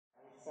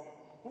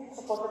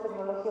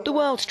The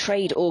World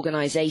Trade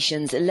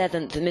Organization's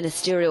 11th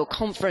ministerial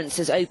conference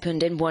has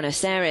opened in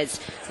Buenos Aires,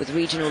 with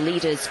regional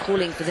leaders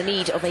calling for the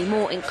need of a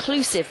more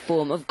inclusive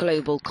form of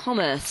global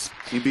commerce.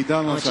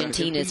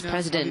 Argentina's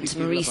President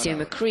Mauricio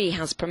Macri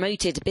has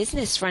promoted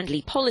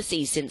business-friendly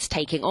policies since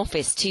taking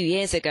office 2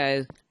 years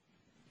ago.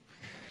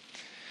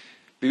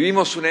 We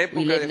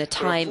live in a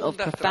time of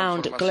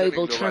profound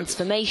global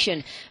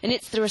transformation, and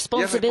it's the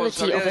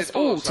responsibility of us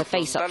all to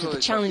face up to the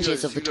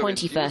challenges of the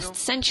 21st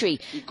century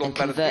and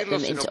convert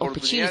them into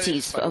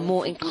opportunities for a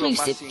more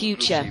inclusive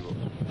future.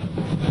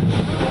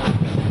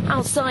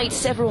 Outside,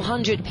 several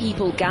hundred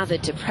people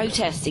gathered to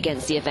protest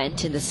against the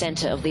event in the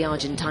center of the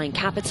Argentine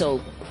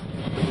capital.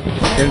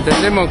 We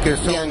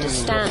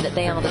understand that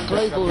they are the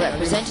global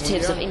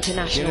representatives of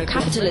international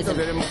capitalism,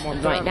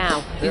 and right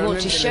now we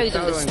want to show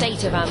them the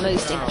state of our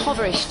most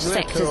impoverished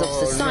sectors of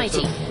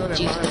society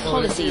due to the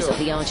policies of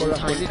the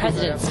Argentine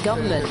president's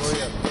government.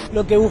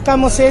 Lo que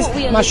buscamos es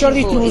mayor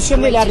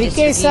distribución de la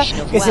riqueza,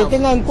 que se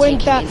tenga en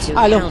cuenta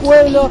a los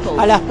pueblos,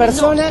 a las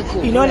personas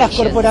y no a las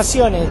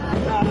corporaciones.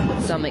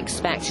 Some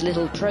expect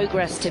little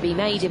progress to be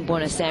made in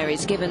Buenos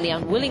Aires given the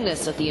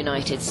unwillingness of the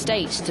United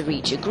States to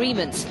reach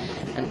agreements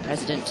and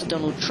President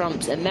Donald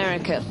Trump's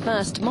America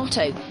First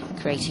motto,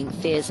 creating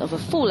fears of a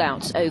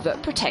fallout over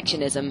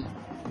protectionism.